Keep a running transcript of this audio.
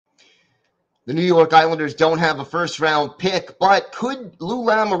The New York Islanders don't have a first-round pick, but could Lou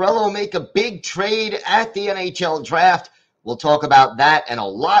Lamoriello make a big trade at the NHL Draft? We'll talk about that and a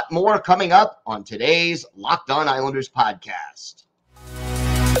lot more coming up on today's Locked On Islanders podcast.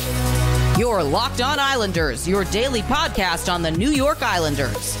 You're Locked On Islanders, your daily podcast on the New York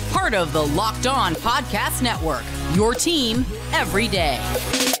Islanders. Part of the Locked On Podcast Network, your team every day.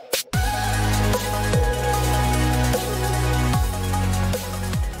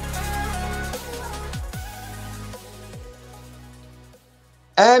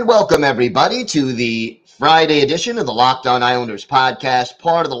 And welcome, everybody, to the Friday edition of the Locked On Islanders podcast,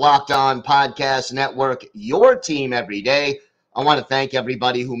 part of the Locked On Podcast Network, your team every day. I want to thank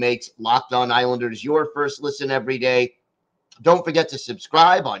everybody who makes Locked On Islanders your first listen every day. Don't forget to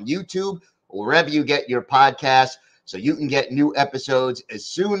subscribe on YouTube or wherever you get your podcasts so you can get new episodes as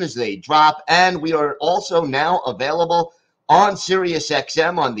soon as they drop. And we are also now available on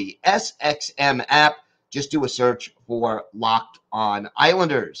SiriusXM on the SXM app. Just do a search for Locked On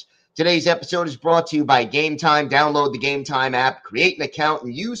Islanders. Today's episode is brought to you by Game Time. Download the Game Time app, create an account,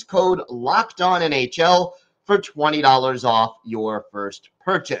 and use code LOCKEDONNHL for $20 off your first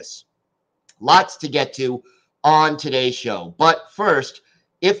purchase. Lots to get to on today's show. But first,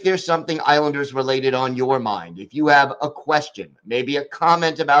 if there's something Islanders related on your mind, if you have a question, maybe a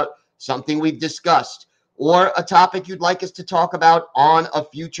comment about something we've discussed, or a topic you'd like us to talk about on a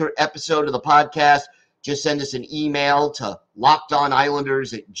future episode of the podcast, just send us an email to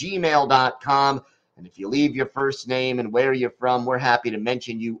lockedonislanders@gmail.com. And if you leave your first name and where you're from, we're happy to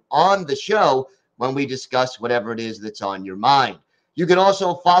mention you on the show when we discuss whatever it is that's on your mind. You can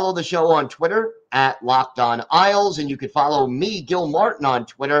also follow the show on Twitter at LockedOnIsles, and you can follow me, Gil Martin, on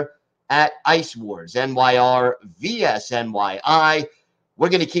Twitter at Ice Wars, NYRVSNYI. We're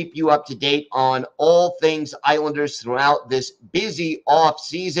going to keep you up to date on all things Islanders throughout this busy off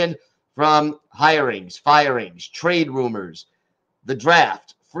season. From hirings, firings, trade rumors, the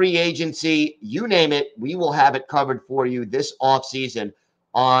draft, free agency, you name it, we will have it covered for you this offseason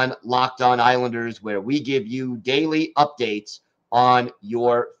on Locked On Islanders, where we give you daily updates on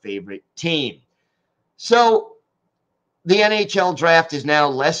your favorite team. So the NHL Draft is now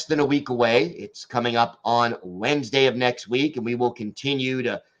less than a week away. It's coming up on Wednesday of next week, and we will continue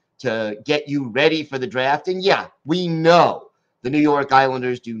to get you ready for the draft. And yeah, we know the New York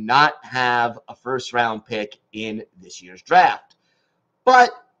Islanders do not have a first-round pick in this year's draft.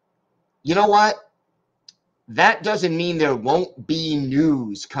 But you know what? That doesn't mean there won't be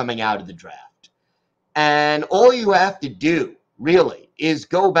news coming out of the draft. And all you have to do, really, is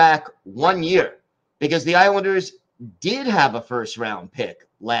go back 1 year, because the Islanders did have a first-round pick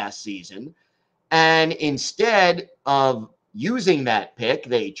last season, and instead of using that pick,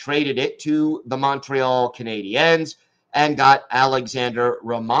 they traded it to the Montreal Canadiens and got Alexander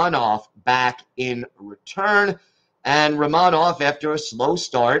Romanov back in return. And Romanov, after a slow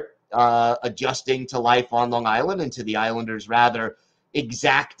start, adjusting to life on Long Island and to the Islanders' rather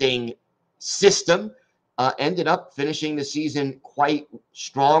exacting system, ended up finishing the season quite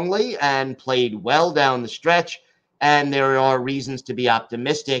strongly and played well down the stretch. And there are reasons to be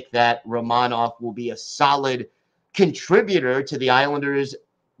optimistic that Romanov will be a solid contributor to the Islanders'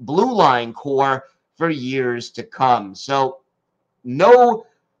 blue line core for years to come. So no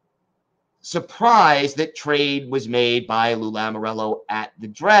surprise that trade was made by Lou Lamoriello at the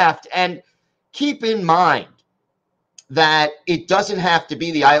draft. And keep in mind that it doesn't have to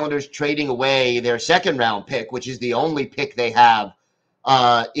be the Islanders trading away their second-round pick, which is the only pick they have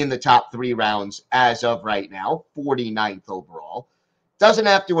in the top 3 rounds as of right now, 49th overall. Doesn't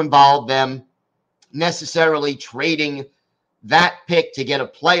have to involve them necessarily trading that pick to get a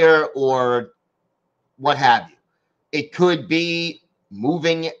player or what have you. It could be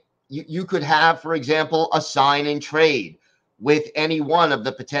moving. You could have, for example, a sign and trade with any one of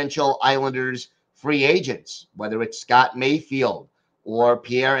the potential Islanders free agents, whether it's Scott Mayfield or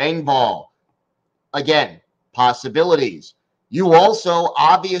Pierre Engvall. Again, possibilities. You also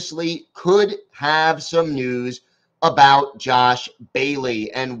obviously could have some news about Josh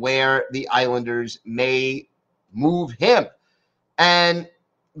Bailey and where the Islanders may move him. And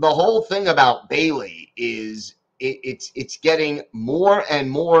the whole thing about Bailey is it's getting more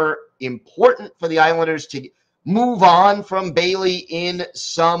and more important for the Islanders to move on from Bailey in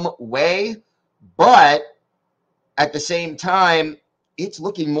some way. But at the same time, it's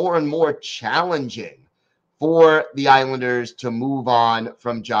looking more and more challenging for the Islanders to move on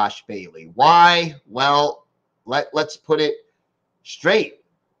from Josh Bailey. Why? Well, let's put it straight.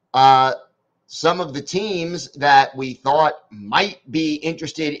 Some of the teams that we thought might be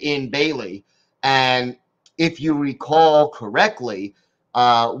interested in Bailey, and if you recall correctly,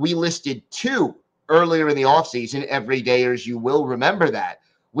 We listed 2 earlier in the offseason, everydayers. You will remember that.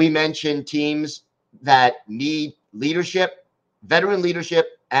 We mentioned teams that need leadership, veteran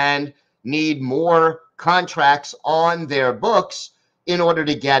leadership, and need more contracts on their books in order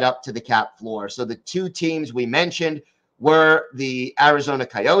to get up to the cap floor. So the 2 teams we mentioned were the Arizona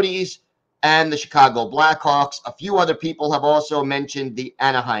Coyotes and the Chicago Blackhawks. A few other people have also mentioned the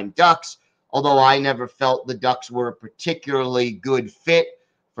Anaheim Ducks, although I never felt the Ducks were a particularly good fit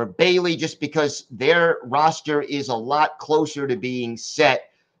for Bailey, just because their roster is a lot closer to being set,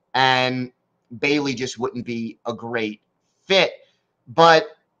 and Bailey just wouldn't be a great fit. But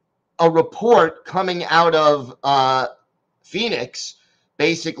a report coming out of Phoenix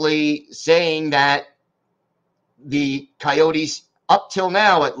basically saying that the Coyotes, up till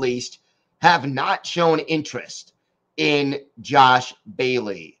now at least, have not shown interest in Josh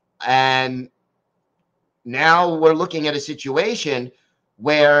Bailey. And now we're looking at a situation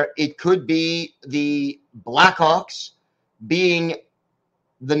where it could be the Blackhawks being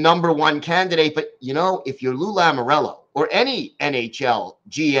the number 1 candidate. But, you know, if you're Lou Lamoriello or any NHL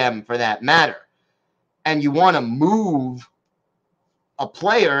GM for that matter, and you want to move a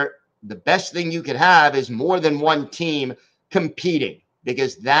player, the best thing you could have is more than one team competing,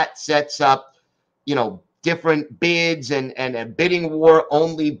 because that sets up, you know, different bids, and a bidding war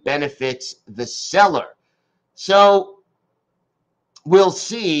only benefits the seller. So we'll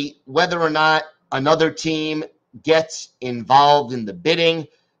see whether or not another team gets involved in the bidding.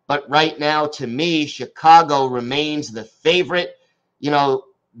 But right now, to me, Chicago remains the favorite. You know,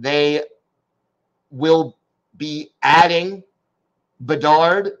 they will be adding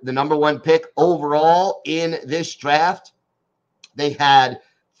Bedard, the number 1 pick overall in this draft. They had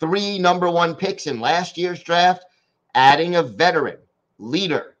 3 number 1 picks in last year's draft. Adding a veteran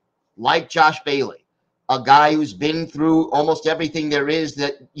leader like Josh Bailey, a guy who's been through almost everything there is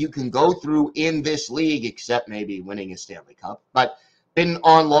that you can go through in this league, except maybe winning a Stanley Cup, but been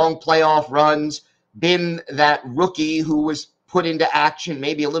on long playoff runs, been that rookie who was put into action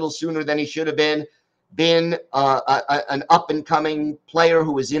maybe a little sooner than he should have been an up-and-coming player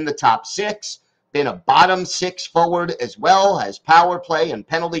who was in the top 6, been a bottom 6 forward as well, has power play and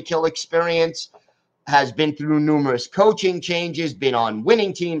penalty kill experience, has been through numerous coaching changes, been on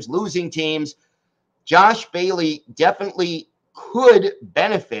winning teams, losing teams. Josh Bailey definitely could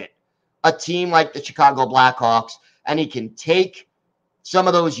benefit a team like the Chicago Blackhawks, and he can take some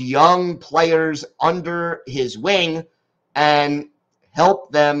of those young players under his wing and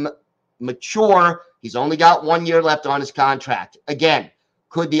help them mature. He's only got 1 year left on his contract. Again,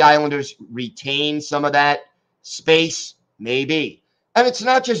 could the Islanders retain some of that space? Maybe. And it's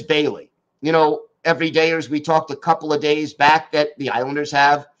not just Bailey. You know, everydayers, we talked a couple of days back that the Islanders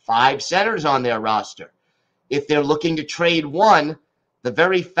have 5 centers on their roster. If they're looking to trade one, the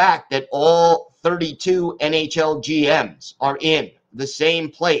very fact that all 32 NHL GMs are in the same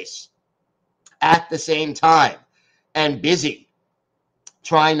place at the same time and busy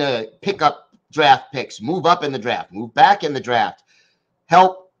trying to pick up draft picks, move up in the draft, move back in the draft,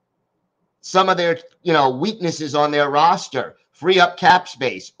 help some of their, weaknesses on their roster, free up cap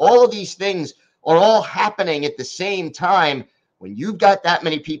space. All of these things are all happening at the same time. When you've got that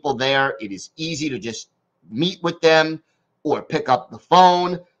many people there, it is easy to just meet with them or pick up the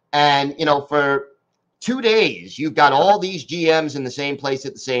phone. And, for 2 days, you've got all these GMs in the same place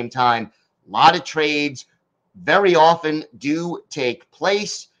at the same time. A lot of trades very often do take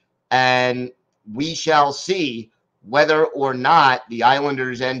place, and we shall see whether or not the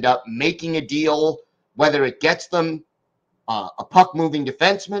Islanders end up making a deal, whether it gets them a puck-moving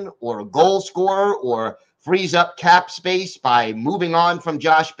defenseman or a goal scorer or frees up cap space by moving on from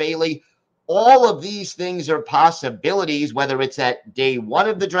Josh Bailey. All of these things are possibilities, whether it's at day 1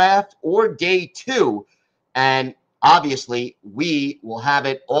 of the draft or day 2. And obviously, we will have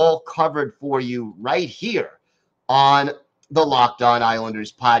it all covered for you right here on the Locked On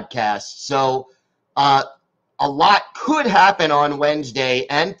Islanders podcast. So a lot could happen on Wednesday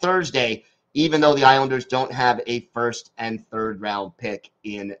and Thursday, even though the Islanders don't have a first and third round pick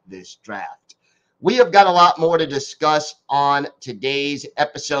in this draft. We have got a lot more to discuss on today's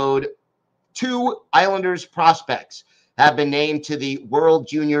episode. 2 Islanders prospects have been named to the World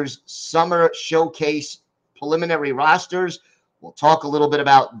Juniors Summer Showcase preliminary rosters. We'll talk a little bit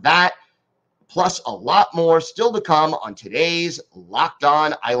about that, plus a lot more still to come on today's Locked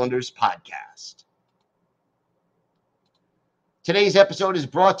On Islanders podcast. Today's episode is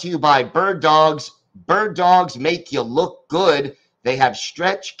brought to you by Birddogs. Birddogs make you look good. They have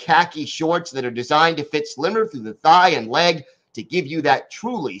stretch khaki shorts that are designed to fit slimmer through the thigh and leg to give you that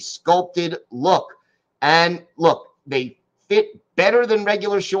truly sculpted look. And look, they fit better than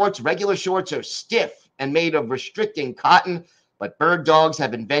regular shorts. Regular shorts are stiff and made of restricting cotton, but Birddogs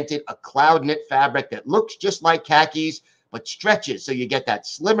have invented a cloud knit fabric that looks just like khakis, but stretches so you get that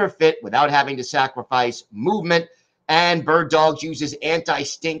slimmer fit without having to sacrifice movement. And Birddogs uses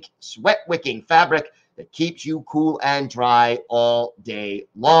anti-stink sweat wicking fabric that keeps you cool and dry all day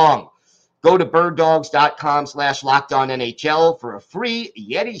long. Go to birddogs.com/LockedOnNHL for a free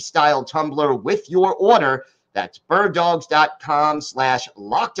Yeti-style tumbler with your order. That's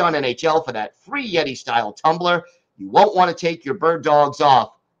birddogs.com/LockedOnNHL for that free Yeti-style tumbler. You won't want to take your Birddogs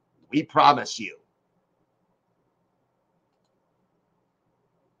off. We promise you.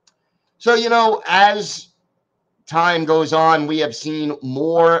 So, as time goes on, we have seen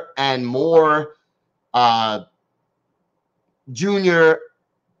more and more junior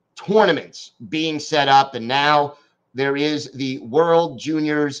tournaments being set up, and now there is the World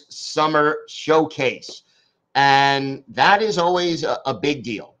Juniors Summer Showcase, and that is always a big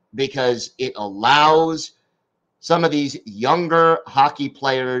deal because it allows some of these younger hockey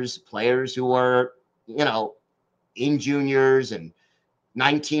players who are in juniors and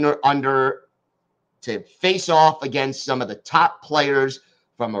 19 or under to face off against some of the top players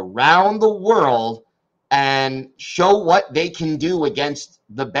from around the world and show what they can do against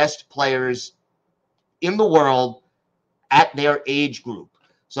the best players in the world at their age group.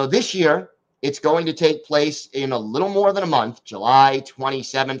 So this year, it's going to take place in a little more than a month, July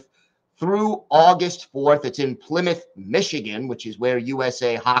 27th through August 4th. It's in Plymouth, Michigan, which is where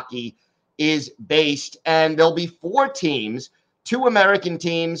USA Hockey is based. And there'll be 4 teams, 2 American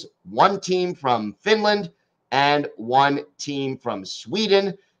teams, 1 team from Finland, and 1 team from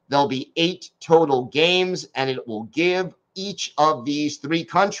Sweden. There'll be 8 total games, and it will give each of these 3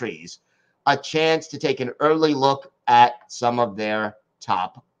 countries a chance to take an early look at some of their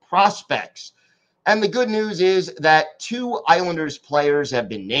top prospects. And the good news is that 2 Islanders players have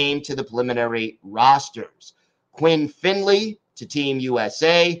been named to the preliminary rosters. Quinn Finley to Team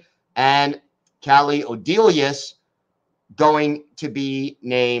USA and Callie Odelius going to be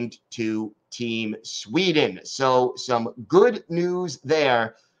named to Team Sweden. So some good news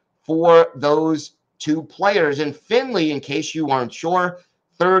there for those 2 players. And Finley, in case you aren't sure,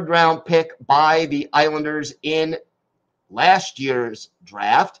 3rd-round pick by the Islanders in last year's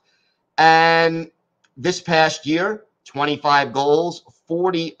draft. And this past year, 25 goals,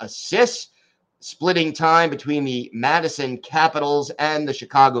 40 assists, splitting time between the Madison Capitals and the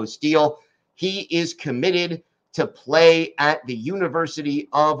Chicago Steel. He is committed to play at the University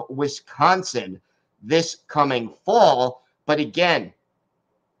of Wisconsin this coming fall. But again,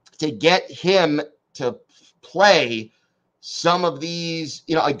 to get him to play some of these,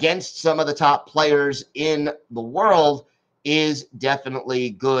 against some of the top players in the world is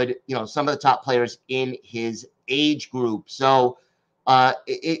definitely good. Some of the top players in his age group. So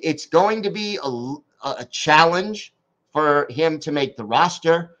it's going to be a challenge for him to make the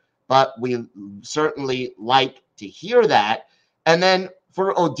roster, but we certainly like to hear that. And then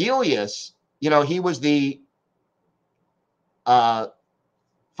for Odelius, he was the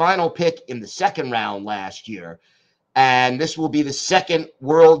final pick in the 2nd round last year. And this will be the 2nd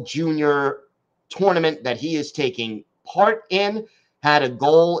World Junior tournament that he is taking part in. Had a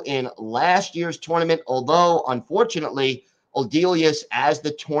goal in last year's tournament, although unfortunately, Odelius, as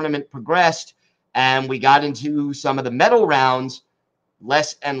the tournament progressed and we got into some of the medal rounds,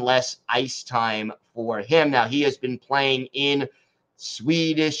 less and less ice time for him. Now, he has been playing in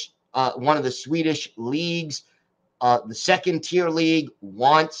one of the Swedish leagues. The 2nd-tier league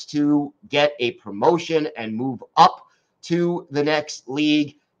wants to get a promotion and move up to the next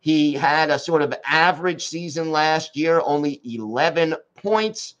league. He had a sort of average season last year, only 11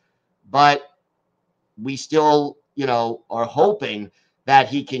 points, but we still, are hoping that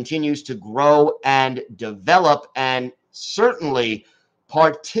he continues to grow and develop, and certainly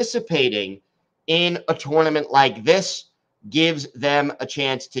participating in a tournament like this gives them a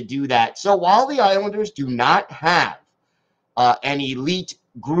chance to do that. So while the Islanders do not have an elite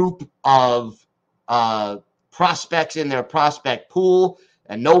group of prospects in their prospect pool,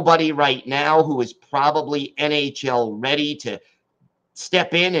 and nobody right now who is probably NHL ready to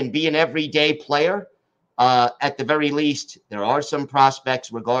step in and be an everyday player, at the very least, there are some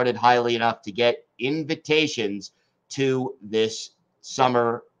prospects regarded highly enough to get invitations to this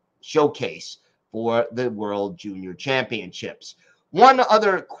summer showcase for the World Junior Championships. One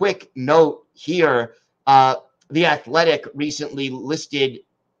other quick note here, The Athletic recently listed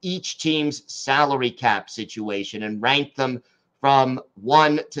each team's salary cap situation and ranked them from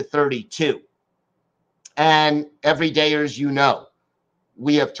 1 to 32. And everydayers,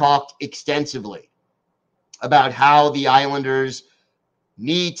 we have talked extensively about how the Islanders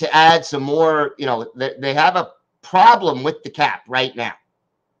need to add some more. They have a problem with the cap right now.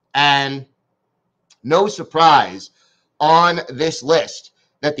 And no surprise on this list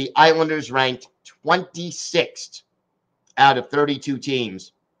that the Islanders ranked 26th out of 32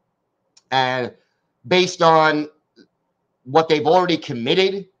 teams. And based on what they've already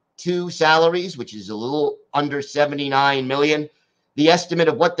committed to salaries, which is a little under $79 million, the estimate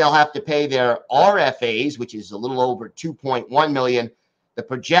of what they'll have to pay their RFAs, which is a little over $2.1 million, the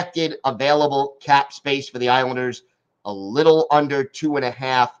projected available cap space for the Islanders, a little under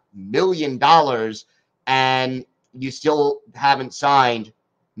 $2.5 million, and you still haven't signed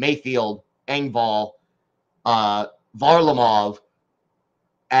Mayfield, Engvall, Varlamov,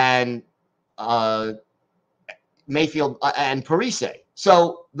 and Mayfield and Parise.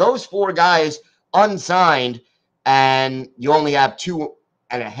 So those four guys unsigned, and you only have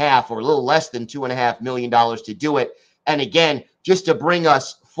 $2.5 or a little less than $2.5 million to do it. And again, just to bring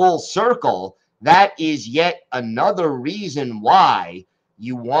us full circle, that is yet another reason why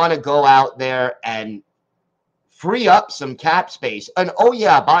you want to go out there and free up some cap space. And oh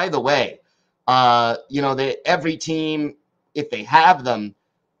yeah, by the way, every team, if they have them,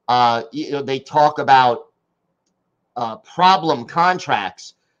 they talk about problem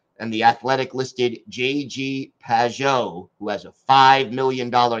contracts. And the Athletic listed J.G. Pageau, who has a $5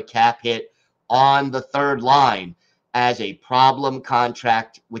 million cap hit on the third line, as a problem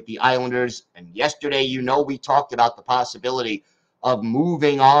contract with the Islanders. And yesterday, we talked about the possibility of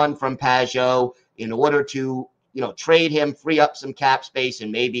moving on from Pageau in order to, trade him, free up some cap space,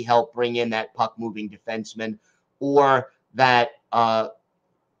 and maybe help bring in that puck-moving defenseman or that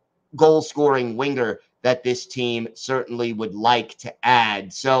goal-scoring winger that this team certainly would like to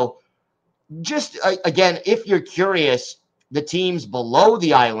add. So just, again, if you're curious, the teams below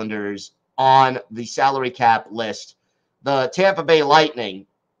the Islanders on the salary cap list, the Tampa Bay Lightning,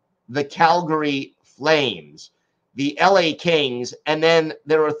 the Calgary Flames, the LA Kings, and then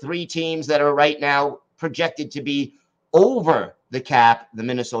there are three teams that are right now projected to be over the cap: the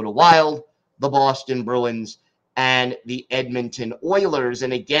Minnesota Wild, the Boston Bruins, and the Edmonton Oilers.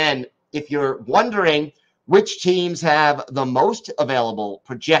 And again, if you're wondering which teams have the most available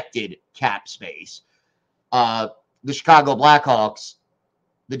projected cap space, the Chicago Blackhawks,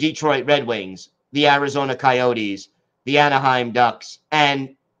 the Detroit Red Wings, the Arizona Coyotes, the Anaheim Ducks,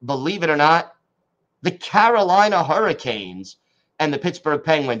 and believe it or not, the Carolina Hurricanes and the Pittsburgh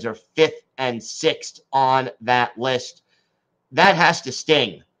Penguins are 5th and 6th on that list. That has to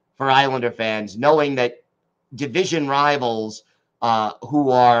sting for Islander fans, knowing that division rivals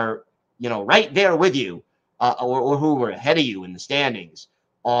who are, right there with you, or who are ahead of you in the standings,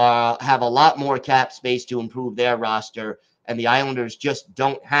 have a lot more cap space to improve their roster, and the Islanders just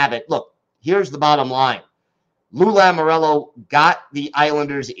don't have it. Look, here's the bottom line. Lou Lamoriello got the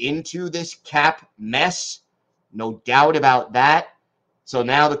Islanders into this cap mess, no doubt about that. So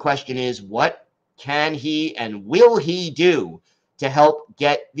now the question is, what can he and will he do to help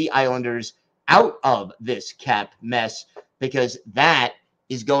get the Islanders out of this cap mess? Because that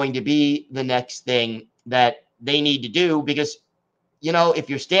is going to be the next thing that they need to do. Because, if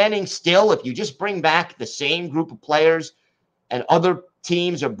you're standing still, if you just bring back the same group of players and other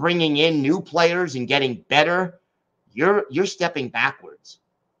teams are bringing in new players and getting better, you're stepping backwards,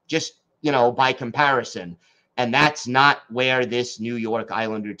 just, by comparison. And that's not where this New York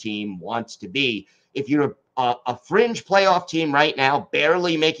Islander team wants to be. If you're a fringe playoff team right now,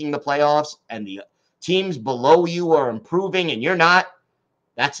 barely making the playoffs, and the teams below you are improving and you're not,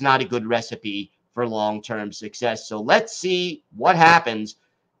 that's not a good recipe for long-term success. So let's see what happens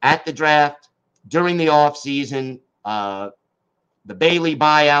at the draft, during the offseason, the Bailey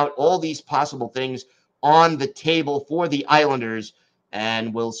buyout, all these possible things on the table for the Islanders,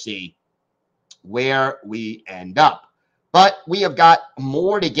 and we'll see where we end up. But we have got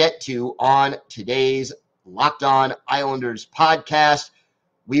more to get to on today's Locked On Islanders podcast.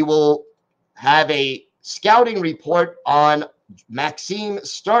 We will have a scouting report on Maxim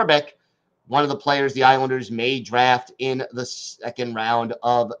Strbak, one of the players the Islanders may draft in the second round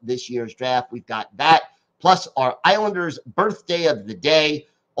of this year's draft. We've got that, plus our Islanders birthday of the day.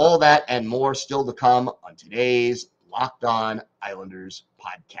 All that and more still to come on today's Locked On Islanders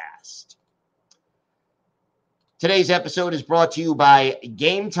podcast. Today's episode is brought to you by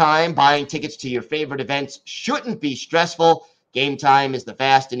Game Time. Buying tickets to your favorite events shouldn't be stressful. Game Time is the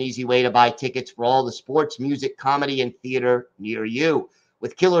fast and easy way to buy tickets for all the sports, music, comedy, and theater near you.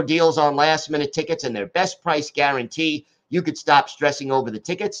 With killer deals on last-minute tickets and their best price guarantee, you could stop stressing over the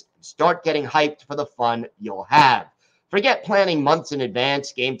tickets and start getting hyped for the fun you'll have. Forget planning months in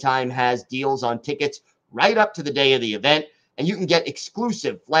advance. Game Time has deals on tickets right up to the day of the event. And you can get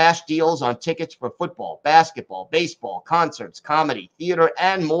exclusive flash deals on tickets for football, basketball, baseball, concerts, comedy, theater,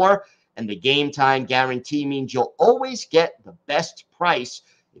 and more. And the game time guarantee means you'll always get the best price.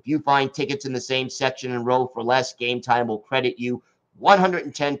 If you find tickets in the same section and row for less, Game Time will credit you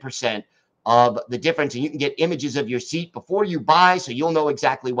 110% of the difference. And you can get images of your seat before you buy, so you'll know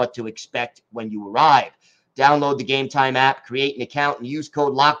exactly what to expect when you arrive. Download the Game Time app, create an account, and use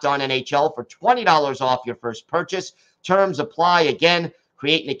code LOCKEDONNHL for $20 off your first purchase. Terms apply. Again,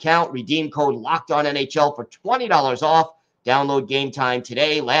 create an account, redeem code LOCKEDONNHL for $20 off. Download Game Time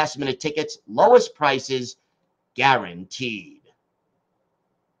today. Last-minute tickets, lowest prices guaranteed.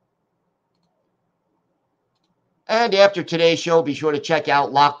 And after today's show, be sure to check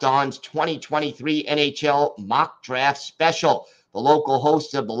out Locked On's 2023 NHL Mock Draft Special. The local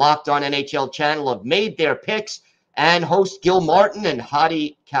hosts of the Locked On NHL channel have made their picks, and host Gil Martin and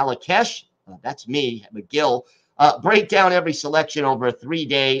Hadi Kalakesh, that's me, McGill, break down every selection over a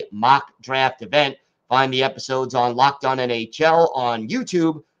 3-day mock draft event. Find the episodes on Locked On NHL on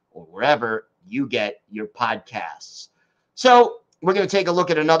YouTube or wherever you get your podcasts. So we're going to take a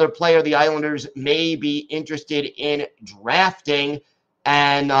look at another player the Islanders may be interested in drafting,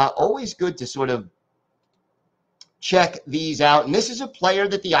 and always good to sort of check these out. And this is a player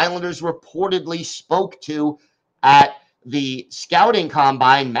that the Islanders reportedly spoke to at the Scouting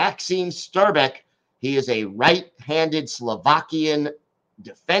Combine, Maxim Strbak. He is a right-handed Slovakian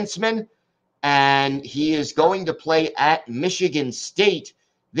defenseman, and he is going to play at Michigan State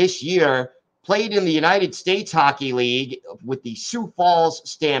this year. Played in the United States Hockey League with the Sioux Falls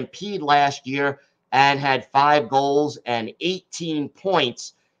Stampede last year and had 5 goals and 18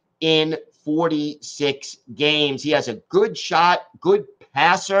 points in 46 games. He has a good shot, good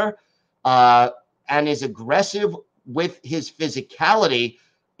passer, and is aggressive with his physicality,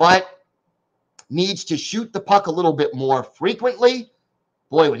 but needs to shoot the puck a little bit more frequently.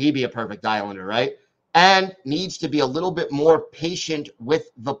 Boy, would he be a perfect Islander, right? And needs to be a little bit more patient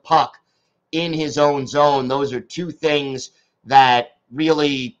with the puck in his own zone. Those are two things that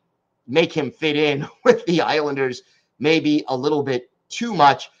really make him fit in with the Islanders maybe a little bit too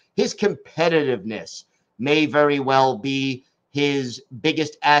much. His competitiveness may very well be his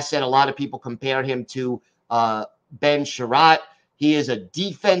biggest asset. A lot of people compare him to Ben Sherratt. He is a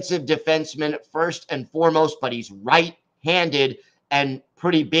defensive defenseman first and foremost, but he's right-handed and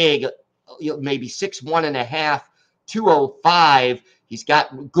pretty big, maybe 6'1.5", 205. He's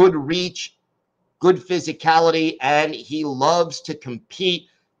got good reach, good physicality, and he loves to compete.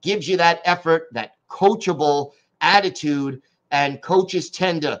 Gives you that effort, that coachable attitude, and coaches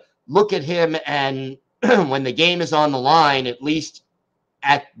tend to look at him, and when the game is on the line, at least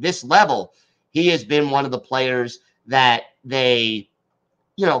at this level, he has been one of the players that they,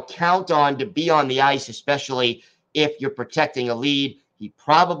 count on to be on the ice, especially if you're protecting a lead. He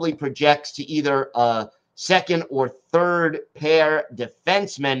probably projects to either a second or third pair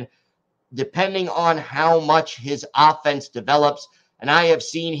defenseman, depending on how much his offense develops. And I have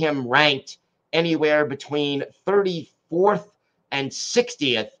seen him ranked anywhere between 34th and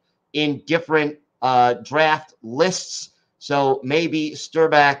 60th in different draft lists. So maybe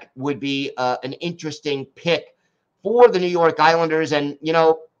Strbak would be an interesting pick for the New York Islanders. And,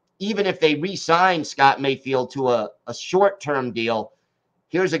 even if they re-sign Scott Mayfield to a short-term deal,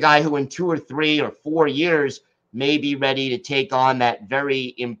 here's a guy who in 2 or 3 or 4 years may be ready to take on that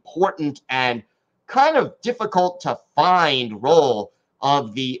very important and kind of difficult to find role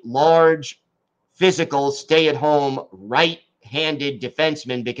of the large, physical, stay-at-home, right-handed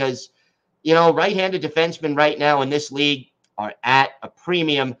defenseman, because, right-handed defensemen right now in this league are at a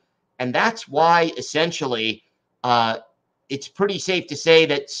premium, and that's why essentially it's pretty safe to say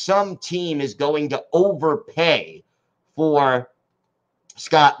that some team is going to overpay for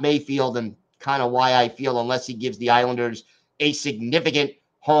Scott Mayfield, and kind of why I feel unless he gives the Islanders a significant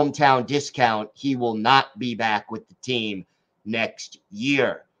hometown discount, he will not be back with the team next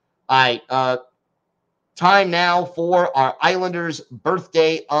year. All right, time now for our Islanders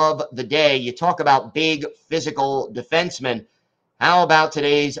birthday of the day. You talk about big physical defensemen. How about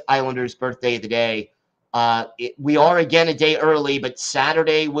today's Islanders birthday of the day? We are again a day early, but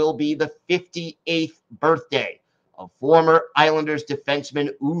Saturday will be the 58th birthday of former Islanders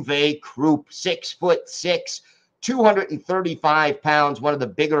defenseman Uwe Krupp, 6'6", 235 pounds, one of the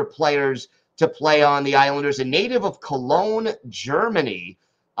bigger players to play on the Islanders, a native of Cologne, Germany.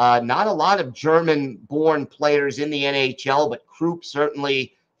 Not a lot of German-born players in the NHL, but Krupp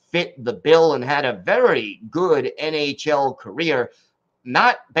certainly fit the bill and had a very good NHL career.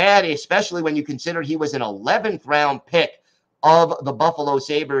 Not bad, especially when you consider he was an 11th round pick of the Buffalo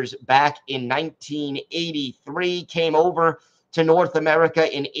Sabres back in 1983, came over to North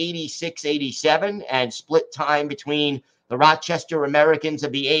America in 86, 87, and split time between the Rochester Americans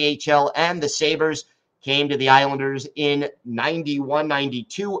of the AHL and the Sabres. Came to the Islanders in 91,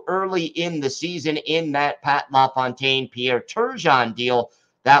 92, early in the season in that Pat LaFontaine, Pierre Turgeon deal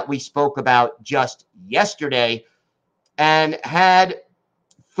that we spoke about just yesterday, and had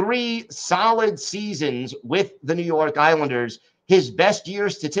 3 solid seasons with the New York Islanders. His best year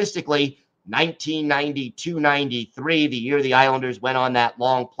statistically, 1992-93, the year the Islanders went on that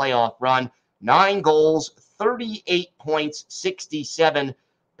long playoff run. 9 goals, 38 points, 67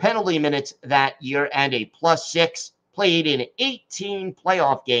 penalty minutes that year, and a +6. Played in 18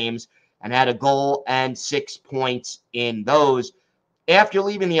 playoff games and had a goal and 6 points in those. After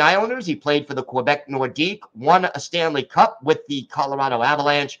leaving the Islanders, he played for the Quebec Nordiques, won a Stanley Cup with the Colorado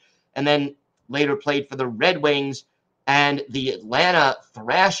Avalanche, and then later played for the Red Wings and the Atlanta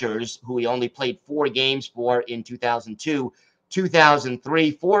Thrashers, who he only played 4 games for in 2002,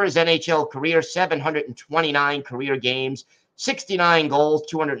 2003. For his NHL career, 729 career games, 69 goals,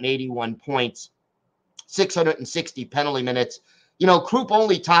 281 points, 660 penalty minutes. You know, Krupp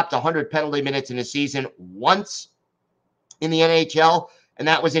only topped 100 penalty minutes in a season once in the NHL, and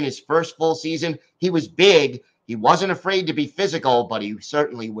that was in his first full season. He was big. He wasn't afraid to be physical, but he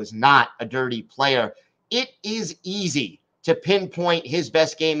certainly was not a dirty player. It is easy to pinpoint his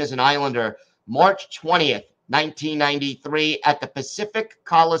best game as an Islander. March 20th, 1993, at the Pacific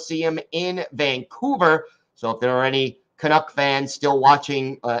Coliseum in Vancouver. So if there are any Canuck fans still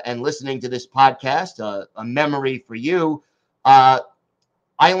watching and listening to this podcast, a memory for you.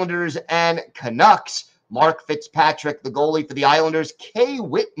 Islanders and Canucks. Mark Fitzpatrick, the goalie for the Islanders. Kay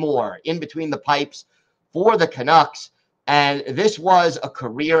Whitmore in between the pipes for the Canucks. And this was a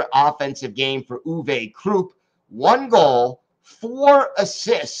career offensive game for Uwe Krupp. 1 goal, 4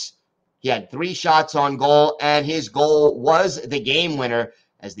 assists. He had 3 shots on goal, and his goal was the game winner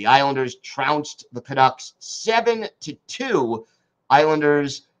as the Islanders trounced the Canucks 7-2.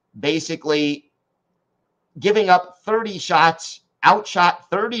 Islanders basically giving up 30 shots, outshot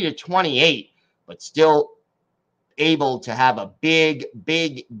 30-28, but still able to have a big,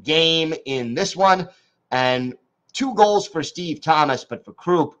 big game in this one. And 2 goals for Steve Thomas, but for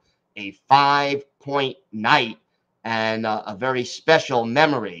Krupp, a 5-point night and a very special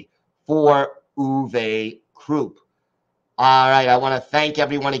memory for Uwe Krupp. All right, I want to thank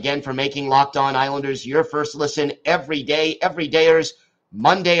everyone again for making Locked On Islanders your first listen every day. Every dayers,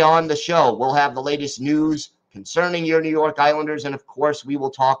 Monday on the show, we'll have the latest news concerning your New York Islanders, and of course, we will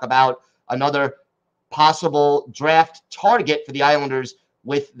talk about another possible draft target for the Islanders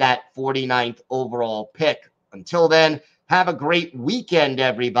with that 49th overall pick. Until then, have a great weekend,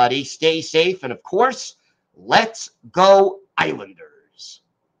 everybody. Stay safe, and of course, let's go Islanders.